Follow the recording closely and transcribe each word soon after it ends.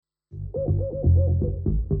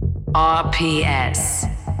RPS.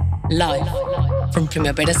 Live from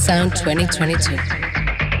Primavera Sound 2022.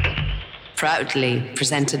 Proudly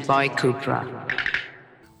presented by Cupra.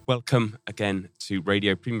 Welcome again to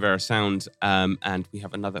Radio Primavera Sound, and we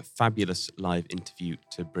have another fabulous live interview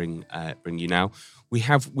to bring you now. We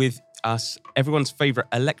have with us everyone's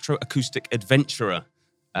favourite electroacoustic adventurer,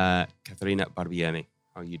 Caterina Barbieri.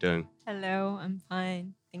 How are you doing? Hello, I'm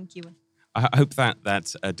fine. Thank you. I hope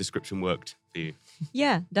that description worked for you.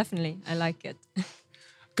 Yeah, definitely. I like it.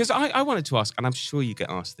 Because I wanted to ask, and I'm sure you get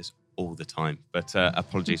asked this all the time, but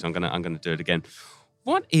apologies, I'm gonna do it again.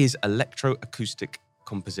 What is electroacoustic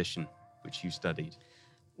composition, which you studied?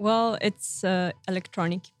 Well, it's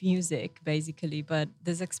electronic music, basically, but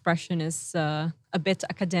this expression is a bit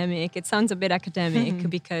academic. It sounds a bit academic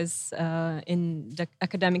because in the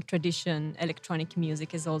academic tradition, electronic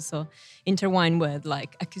music is also intertwined with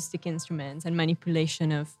like acoustic instruments and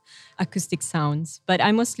manipulation of acoustic sounds. But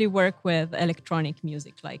I mostly work with electronic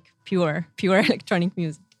music, like pure electronic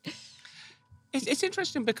music. It's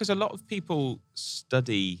interesting because a lot of people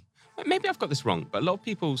study, maybe I've got this wrong, but a lot of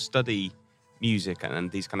people study music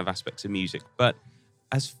and these kind of aspects of music. But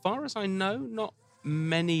as far as I know, not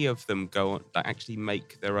many of them go on that actually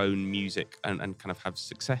make their own music and kind of have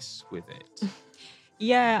success with it.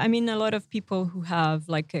 Yeah, I mean, a lot of people who have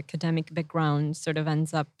like academic background sort of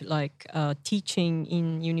ends up like teaching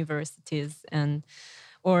in universities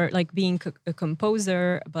or like being a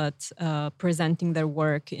composer, but presenting their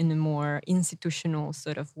work in a more institutional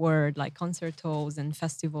sort of world, like concert halls and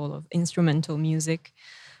festival of instrumental music.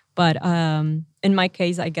 But in my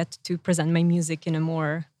case, I get to present my music in a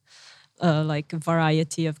more like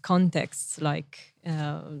variety of contexts, like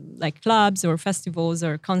clubs or festivals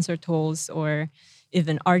or concert halls or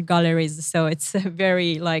even art galleries. So it's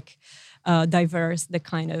very like diverse, the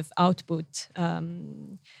kind of output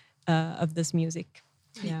of this music.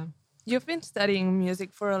 Yeah. You've been studying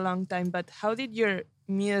music for a long time, but how did your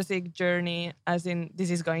music journey, as in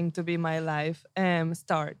this is going to be my life,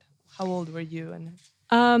 start? How old were you?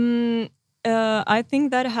 I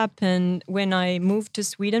think that happened when I moved to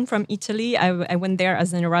Sweden from Italy. I went there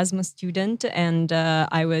as an Erasmus student, and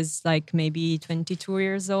I was like maybe 22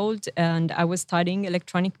 years old, and I was studying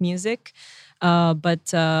electronic music.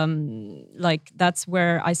 But that's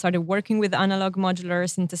where I started working with analog modular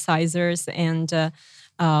synthesizers, and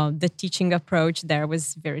the teaching approach there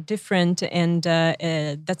was very different. And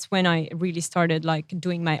that's when I really started like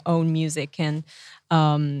doing my own music and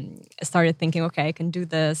started thinking, okay, I can do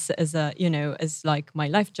this as as like my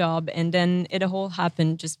life job. And then it all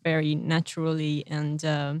happened just very naturally. And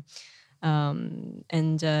then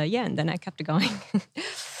I kept going.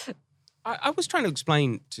 I was trying to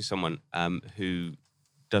explain to someone who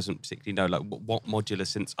doesn't particularly know like what modular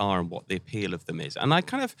synths are and what the appeal of them is, and I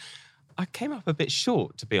came up a bit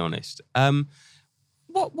short, to be honest.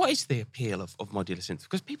 What is the appeal of modular synths?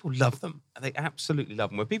 Because people love them. They absolutely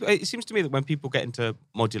love them. It seems to me that when people get into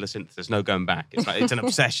modular synths, there's no going back. It's like it's an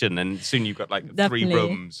obsession, and soon you've got like Definitely. 3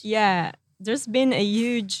 rooms. Yeah. There's been a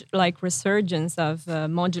huge like resurgence of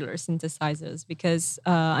modular synthesizers because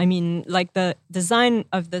like the design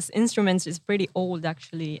of this instruments is pretty old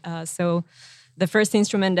actually. So the first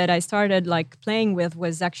instrument that I started like playing with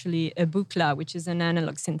was actually a Buchla, which is an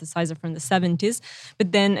analog synthesizer from the 70s.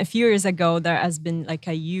 But then a few years ago, there has been like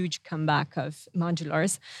a huge comeback of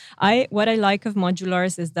modulars. What I like of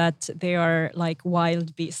modulars is that they are like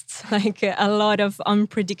wild beasts. Like a lot of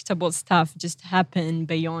unpredictable stuff just happen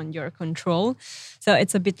beyond your control. So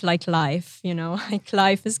it's a bit like life, like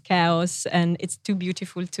life is chaos and it's too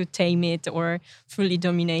beautiful to tame it or fully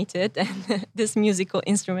dominate it. And these musical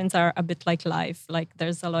instruments are a bit like life. Like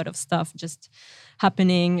there's a lot of stuff just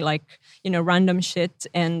happening, like random shit.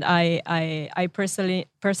 And I personally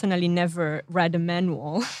never read a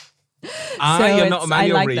manual. You're not a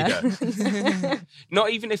manual like reader. Not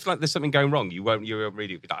even if like there's something going wrong, you won't read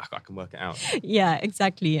it. Be like, I can work it out. Yeah,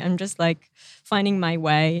 exactly. I'm just like finding my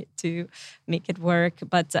way to make it work.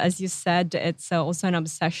 But as you said, it's also an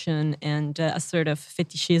obsession and a sort of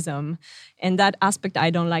fetishism. And that aspect I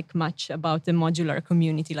don't like much about the modular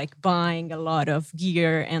community, like buying a lot of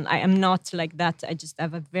gear. And I am not like that. I just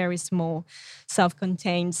have a very small,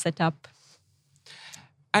 self-contained setup.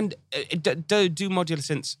 And do modular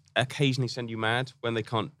synths occasionally send you mad when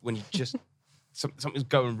you just something's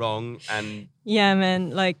going wrong? And yeah,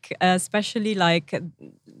 man, like especially like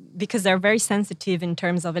because they're very sensitive in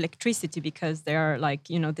terms of electricity, because they are like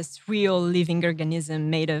this real living organism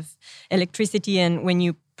made of electricity, and when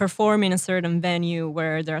you perform in a certain venue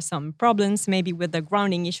where there are some problems, maybe with the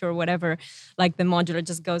grounding issue or whatever, like the modular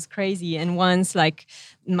just goes crazy. And once like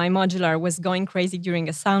my modular was going crazy during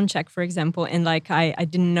a sound check, for example, and like I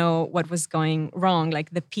didn't know what was going wrong. Like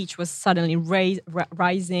the pitch was suddenly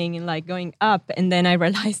rising and like going up. And then I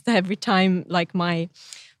realized that every time like my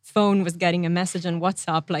phone was getting a message on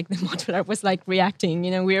WhatsApp, like the modular was like reacting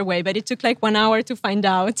in a weird way. But it took like 1 hour to find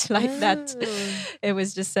out like that. It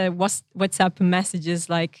was just WhatsApp messages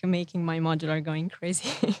like making my modular going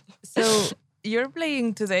crazy. So you're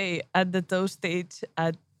playing today at the Toe stage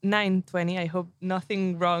at 9:20. I hope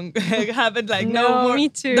nothing wrong happened. Like no more. Me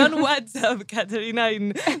too. Don't WhatsApp Katerina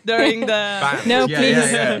during the. Bam. No, Yeah,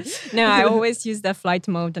 please. yeah, No, I always use the flight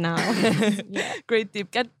mode now. Yeah. Great tip.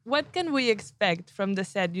 What can we expect from the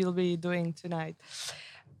set you'll be doing tonight?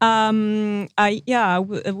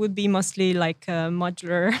 It would be mostly like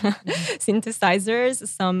modular synthesizers,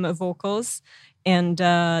 some vocals, and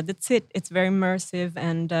that's it. It's very immersive,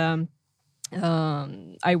 and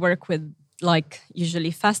I work with like usually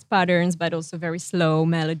fast patterns, but also very slow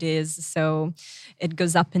melodies. So it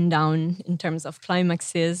goes up and down in terms of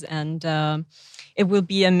climaxes, and it will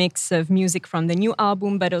be a mix of music from the new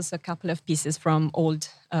album, but also a couple of pieces from old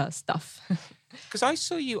stuff. Because I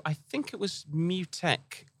saw you, I think it was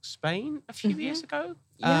Mutec Spain a few years ago.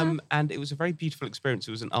 Yeah. And it was a very beautiful experience.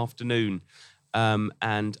 It was an afternoon.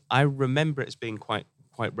 And I remember it as being quite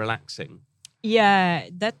relaxing. Yeah,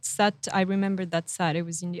 that set, I remember that set. It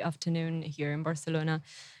was in the afternoon here in Barcelona.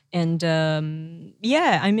 And I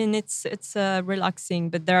mean, it's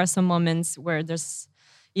relaxing, but there are some moments where there's,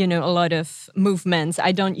 a lot of movements.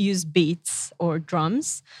 I don't use beats or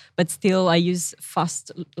drums, but still I use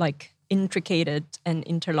fast, like intricate and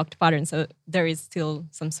interlocked patterns. So there is still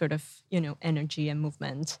some sort of, energy and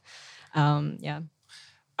movement.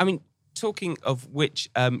 I mean, talking of which,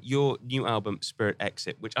 your new album, Spirit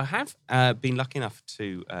Exit, which I have been lucky enough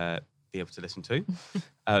to be able to listen to.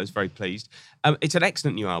 I was very pleased. It's an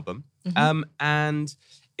excellent new album. And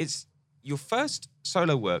it's your first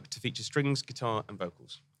solo work to feature strings, guitar and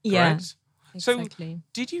vocals. Correct? Exactly. So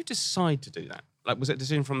did you decide to do that? Like, was it a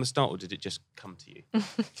decision from the start or did it just come to you?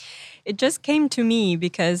 It just came to me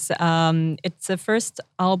because it's the first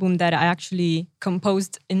album that I actually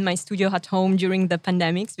composed in my studio at home during the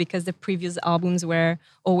pandemics, because the previous albums were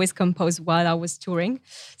always composed while I was touring.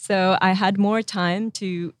 So I had more time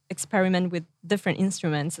to experiment with different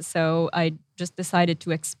instruments. So I just decided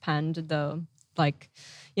to expand the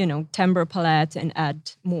timbre palette and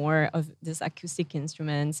add more of these acoustic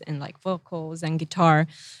instruments and like vocals and guitar.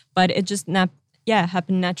 But it just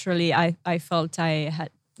happened naturally. I felt I had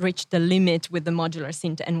reached the limit with the modular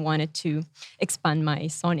synth and wanted to expand my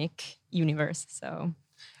sonic universe. So,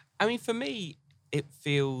 I mean, for me, it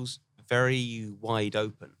feels very wide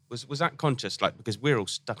open. Was that conscious? Like, because we're all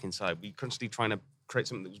stuck inside. We're constantly trying to create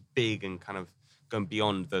something that was big and kind of going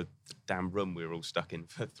beyond the damn room we were all stuck in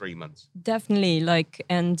for 3 months. Definitely,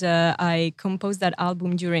 I composed that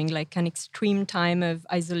album during like an extreme time of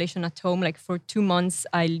isolation at home. Like for 2 months,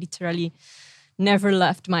 I literally never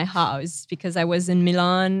left my house because I was in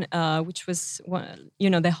Milan, which was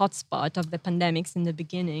the hotspot of the pandemics in the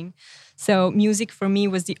beginning. So music for me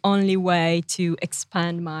was the only way to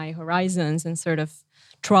expand my horizons and sort of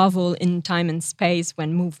travel in time and space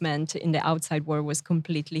when movement in the outside world was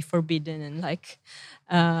completely forbidden and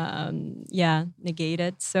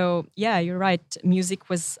negated. So you're right. Music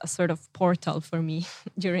was a sort of portal for me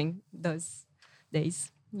during those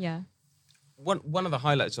days. Yeah. One of the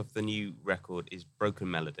highlights of the new record is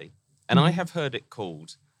Broken Melody. And I have heard it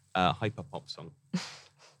called a hyperpop song.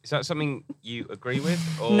 Is that something you agree with?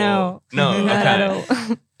 Or? No. No, Not okay. at all.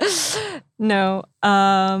 No.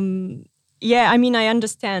 I mean, I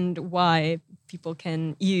understand why people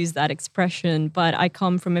can use that expression, but I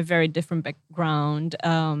come from a very different background.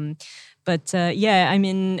 I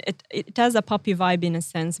mean, it has a poppy vibe in a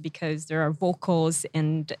sense because there are vocals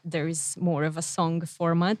and there is more of a song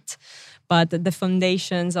format. But the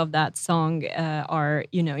foundations of that song are,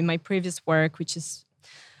 in my previous work, which is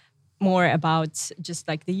more about just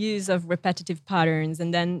like the use of repetitive patterns,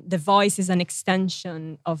 and then the voice is an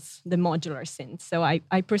extension of the modular synth. So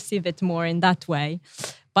I perceive it more in that way.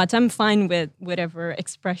 But I'm fine with whatever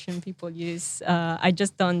expression people use. I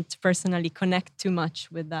just don't personally connect too much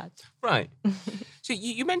with that. Right. So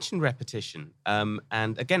you mentioned repetition.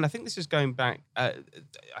 And again, I think this is going back. I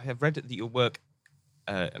have read that your work,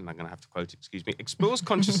 and I'm going to have to quote, excuse me, explores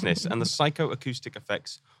consciousness and the psychoacoustic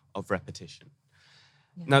effects of repetition.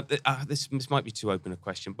 Yeah. Now, this might be too open a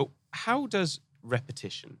question, but how does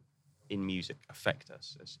repetition in music affect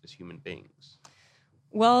us as human beings?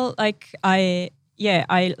 Well, yeah,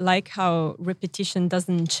 I like how repetition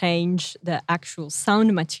doesn't change the actual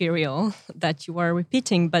sound material that you are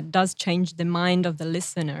repeating, but does change the mind of the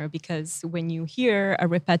listener. Because when you hear a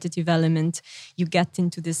repetitive element, you get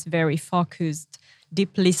into this very focused,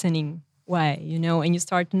 deep listening way, and you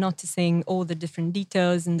start noticing all the different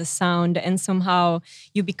details in the sound, and somehow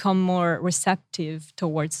you become more receptive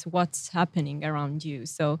towards what's happening around you.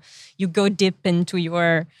 So you go deep into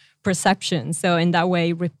your perception. So in that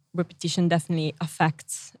way, repetition definitely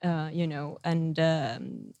affects, and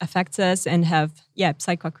affects us, and have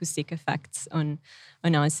psychoacoustic effects on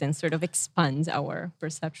us, and sort of expands our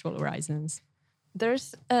perceptual horizons.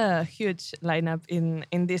 There's a huge lineup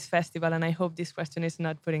in this festival, and I hope this question is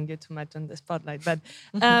not putting you too much on the spotlight. But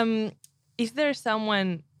is there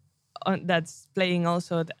someone that's playing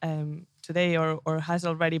also today, or has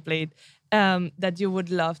already played, that you would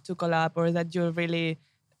love to collab, or that you really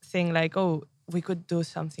think like, oh, we could do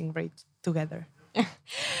something great together?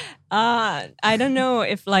 I don't know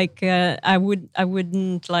if I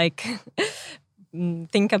wouldn't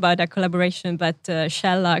think about a collaboration, but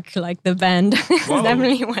Shellac, like the band, is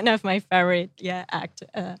definitely one of my favorite act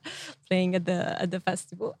playing at the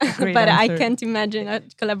festival. Great but answer. I can't imagine a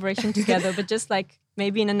collaboration together, but just like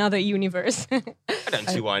maybe in another universe. I don't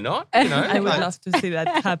see why not. I would love to see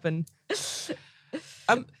that happen.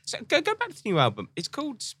 So go back to the new album. It's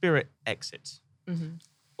called Spirit Exit. Mm-hmm.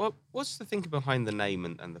 Well, what's the thinking behind the name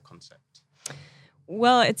and the concept?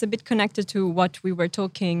 Well, it's a bit connected to what we were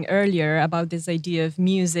talking earlier about this idea of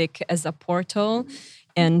music as a portal,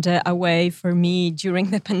 and a way for me during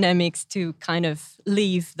the pandemics to kind of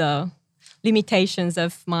leave the limitations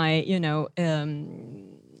of my,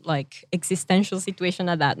 existential situation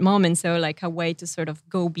at that moment. So like a way to sort of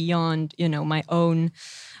go beyond, my own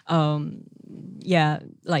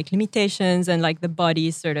limitations and like the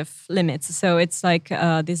body's sort of limits. So it's like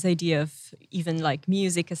this idea of even like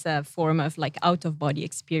music as a form of like out of body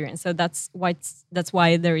experience. So that's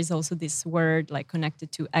why there is also this word like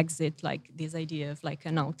connected to exit, like this idea of like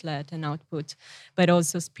an outlet, an output, but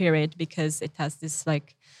also spirit, because it has this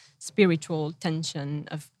like spiritual tension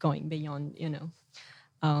of going beyond,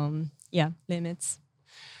 limits.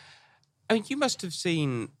 I mean, you must have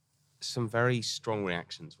seen some very strong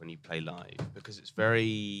reactions when you play live, because it's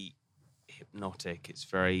very hypnotic. It's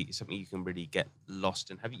something you can really get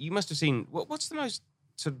lost in. You must have seen, what's the most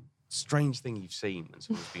sort of strange thing you've seen when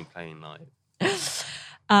someone's been playing live?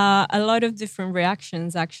 A lot of different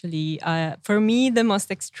reactions, actually. For me, the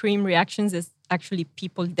most extreme reactions is actually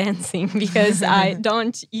people dancing, because I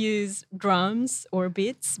don't use drums or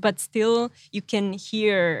beats, but still you can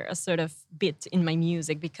hear a sort of beat in my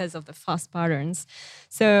music because of the fast patterns.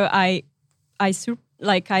 So I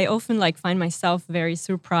often find myself very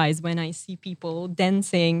surprised when I see people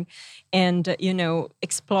dancing and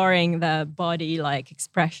exploring the body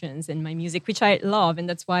expressions in my music, which I love, and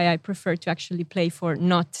that's why I prefer to actually play for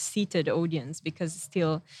not seated audience, because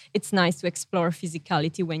still it's nice to explore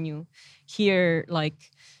physicality when you hear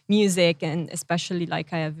music, and especially I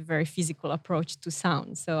have a very physical approach to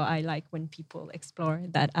sound, so I like when people explore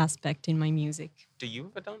that aspect in my music. Do you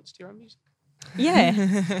ever dance to your own music?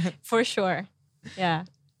 Yeah, for sure. Yeah.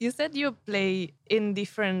 You said you play in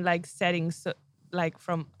different settings, so,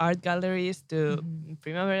 from art galleries to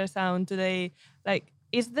Primavera Sound today.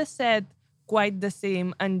 Is the set quite the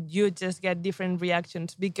same, and you just get different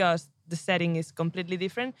reactions because the setting is completely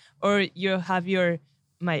different, or you have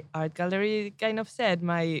my art gallery kind of set,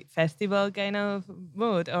 my festival kind of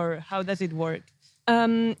mood, or how does it work?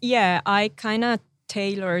 I kind of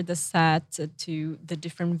tailor the set to the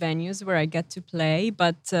different venues where I get to play,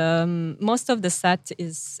 but most of the set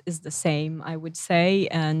is the same, I would say,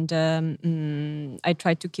 and I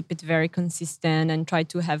try to keep it very consistent and try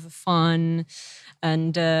to have fun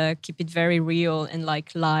and keep it very real and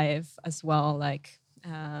live as well,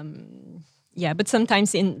 but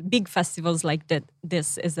sometimes in big festivals like that,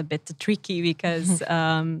 this is a bit tricky because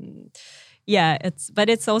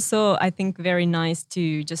it's also, I think, very nice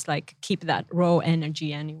to just keep that raw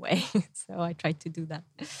energy anyway. So I try to do that.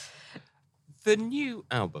 The new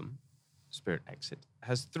album, Spirit Exit,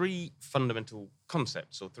 has three fundamental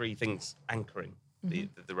concepts, or three things anchoring the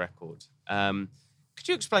record. Could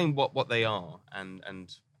you explain what they are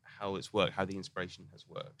and how it's worked, how the inspiration has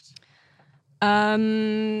worked?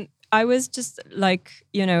 I was just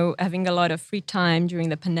having a lot of free time during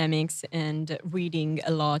the pandemics and reading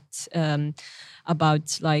a lot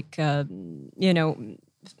about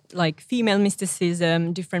female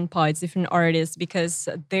mysticism, different poets, different artists, because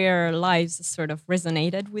their lives sort of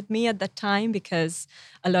resonated with me at that time, because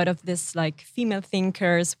a lot of this female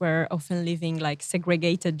thinkers were often living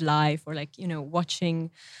segregated life, or watching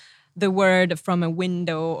the word from a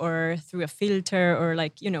window or through a filter or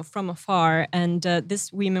like, from afar. And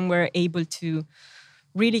these women were able to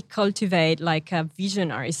really cultivate like a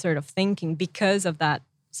visionary sort of thinking because of that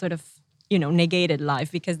sort of, negated life,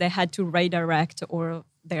 because they had to redirect or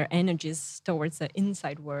their energies towards the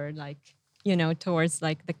inside world, like, towards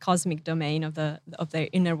like the cosmic domain of their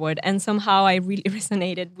inner world. And somehow I really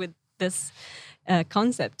resonated with this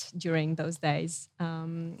concept during those days.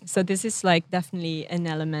 So this is like definitely an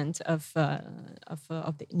element of the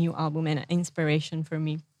new album and an inspiration for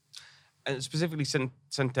me. Specifically, Saint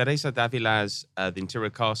Teresa d'Avila's The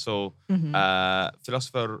Interior Castle,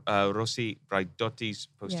 philosopher Rossi Braidotti's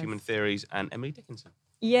Posthuman Theories, and Emily Dickinson.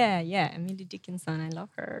 Yeah, Emily Dickinson. I love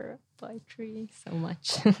her poetry so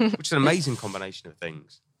much. Which is an amazing combination of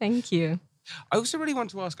things. Thank you. I also really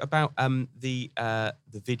want to ask about the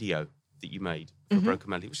video that you made for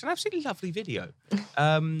Broken Melody, which is an absolutely lovely video.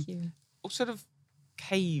 Thank you. All sort of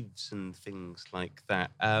caves and things like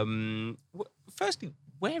that. Firstly,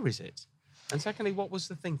 where is it? And secondly, what was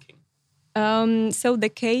the thinking? So the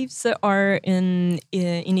caves are in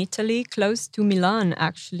Italy, close to Milan,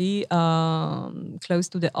 actually, close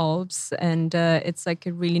to the Alps, and it's like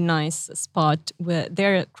a really nice spot where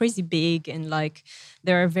they're crazy big and like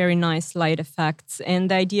there are very nice light effects.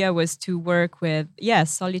 And the idea was to work with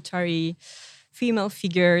solitary female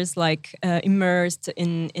figures, like immersed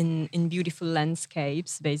in beautiful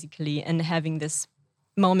landscapes, basically, and having this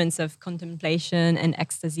moments of contemplation and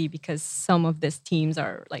ecstasy, because some of these themes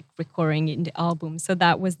are like recurring in the album. So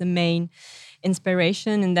that was the main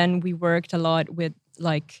inspiration. And then we worked a lot with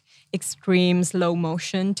like extreme slow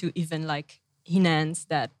motion to even like enhance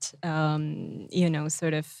that,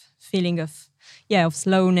 sort of feeling of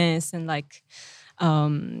slowness and like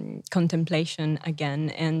contemplation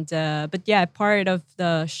again. And but part of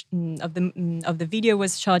the video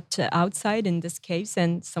was shot outside in this caves,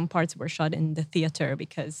 and some parts were shot in the theater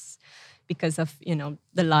because of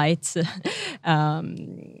the lights.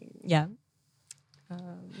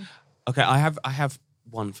 Okay, I have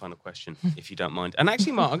one final question, if you don't mind. And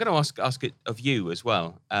actually, Mark, I'm going to ask it of you as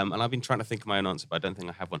well. And I've been trying to think of my own answer, but I don't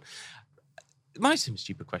think I have one. It might seem a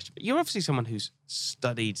stupid question, but you're obviously someone who's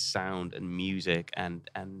studied sound and music and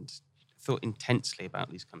thought intensely about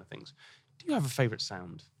these kind of things. Do you have a favourite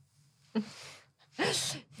sound?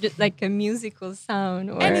 Just like a musical sound,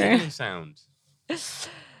 or any sound?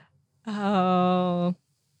 Oh,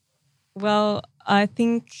 well, I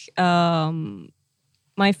think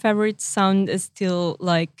my favorite sound is still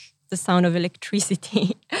like the sound of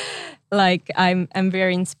electricity. Like I'm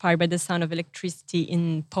very inspired by the sound of electricity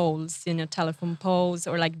in poles, telephone poles,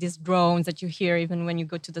 or like these drones that you hear even when you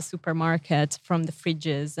go to the supermarket from the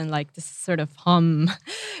fridges, and like this sort of hum,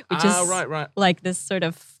 which is right. like this sort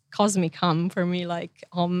of cosmic hum for me, like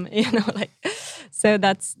like. So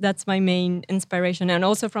that's my main inspiration, and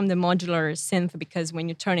also from the modular synth, because when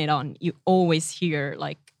you turn it on, you always hear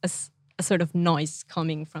like a sort of noise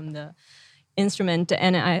coming from the instrument.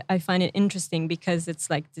 And I find it interesting because it's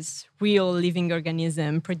like this real living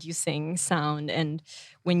organism producing sound, and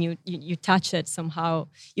when you touch it, somehow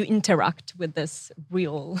you interact with this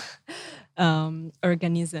real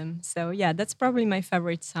organism. So that's probably my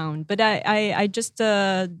favorite sound, but I just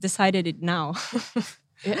decided it now.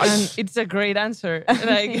 And it's a great answer.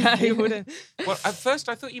 Like I wouldn't. Well, at first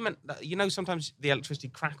I thought you meant that, sometimes the electricity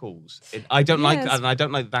crackles. I don't like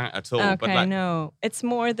that at all. Okay, but like, no, it's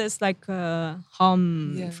more this like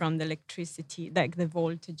hum from the electricity, like the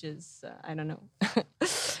voltages. I don't know.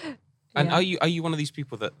 And are you one of these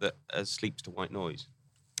people that sleeps to white noise?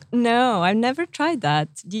 No, I've never tried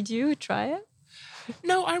that. Did you try it?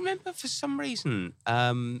 No, I remember for some reason.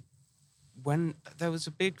 When there was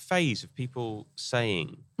a big phase of people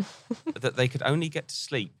saying that they could only get to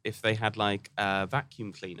sleep if they had like a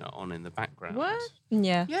vacuum cleaner on in the background. What?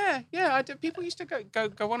 Yeah. Yeah. People used to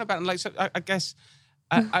go on about it. And like, so I guess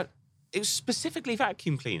it was specifically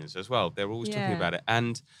vacuum cleaners as well. They were always talking about it.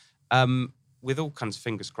 And with all kinds of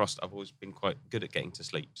fingers crossed, I've always been quite good at getting to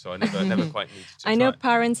sleep. So I never quite needed to I know try it.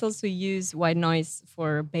 parents also use white noise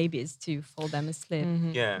for babies to fall them asleep.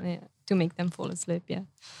 Mm-hmm. Yeah. To make them fall asleep, yeah.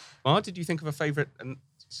 Mark, did you think of a favourite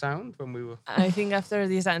sound when we were... I think after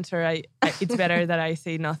this answer, it's better that I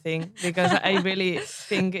say nothing, because I really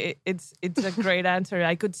think it's a great answer.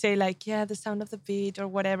 I could say like, the sound of the beat or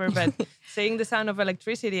whatever, but saying the sound of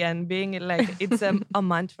electricity and being like, it's a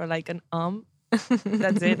mantra, like an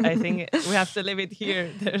that's it. I think we have to leave it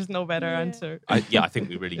here. There's no better answer. I think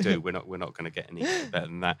we really do. We're not going to get any better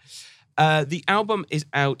than that. The album is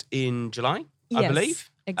out in July, I believe.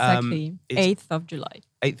 Exactly. 8th of July.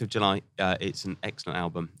 8th of July. It's an excellent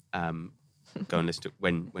album. go and listen to it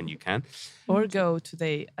when you can. Or go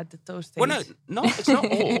today at the Toast stage. Well, no, it's not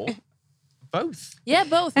or. Both. Yeah,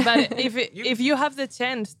 both. But if you have the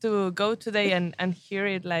chance to go today and hear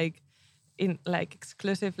it like in like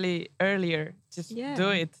exclusively earlier, just do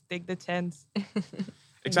it. Take the chance.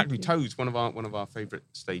 Exactly. Toes, one of our favourite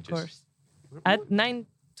stages. Of course. At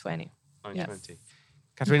 9:20. 9:20. Yes.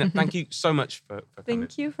 Katerina, thank you so much for coming.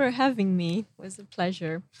 Thank you for having me. It was a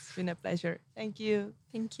pleasure. It's been a pleasure. Thank you.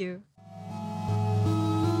 Thank you.